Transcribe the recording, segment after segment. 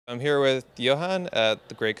I'm here with Jochen at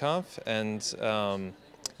the GreatConf, and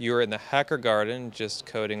you were in the Hacker Garden just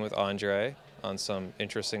coding with Andre on some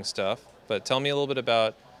interesting stuff. But tell me a little bit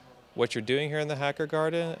about what you're doing here in the Hacker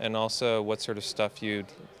Garden and also what sort of stuff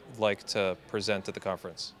you'd like to present at the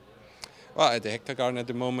conference. Well, at the Hacker Garden at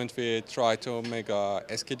the moment we try to make a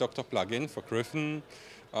SKDoctor plugin for Griffin.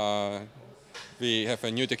 We have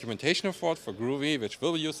a new documentation effort for Groovy, which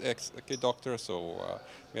will use SKDoctor, so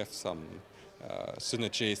we have some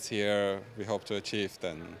synergies here we hope to achieve,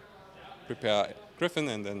 then prepare Griffin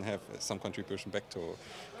and then have some contribution back to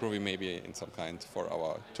Groovy maybe in some kind for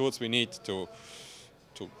our tools we need to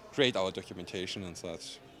create our documentation and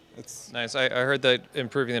such. It's nice. I heard that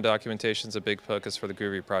improving the documentation is a big focus for the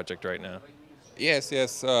Groovy project right now. Yes,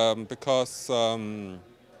 because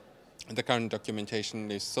the current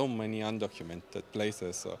documentation is so many undocumented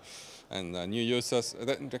places, and new users.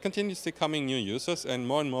 There continuously coming new users and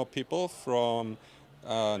more people from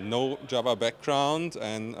no Java background.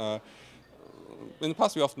 And in the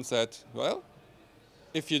past, we often said, well,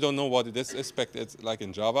 if you don't know what it is, expect it's like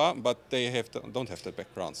in Java, but they don't have the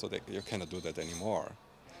background, so you cannot do that anymore.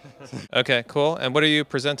 Okay, cool. And what are you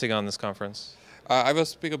presenting on this conference? I will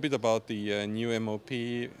speak a bit about the new MOP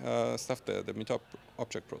stuff, the meet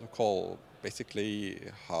object protocol, basically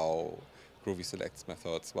how Groovy selects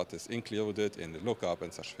methods, what is included in the lookup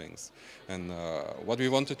and such things, and what we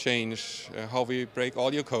want to change, how we break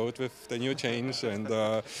all your code with the new change, and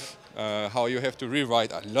how you have to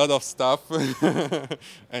rewrite a lot of stuff,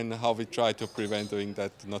 and how we try to prevent doing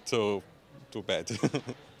that not too bad.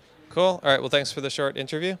 Cool. All right. Well, thanks for the short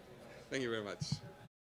interview. Thank you very much.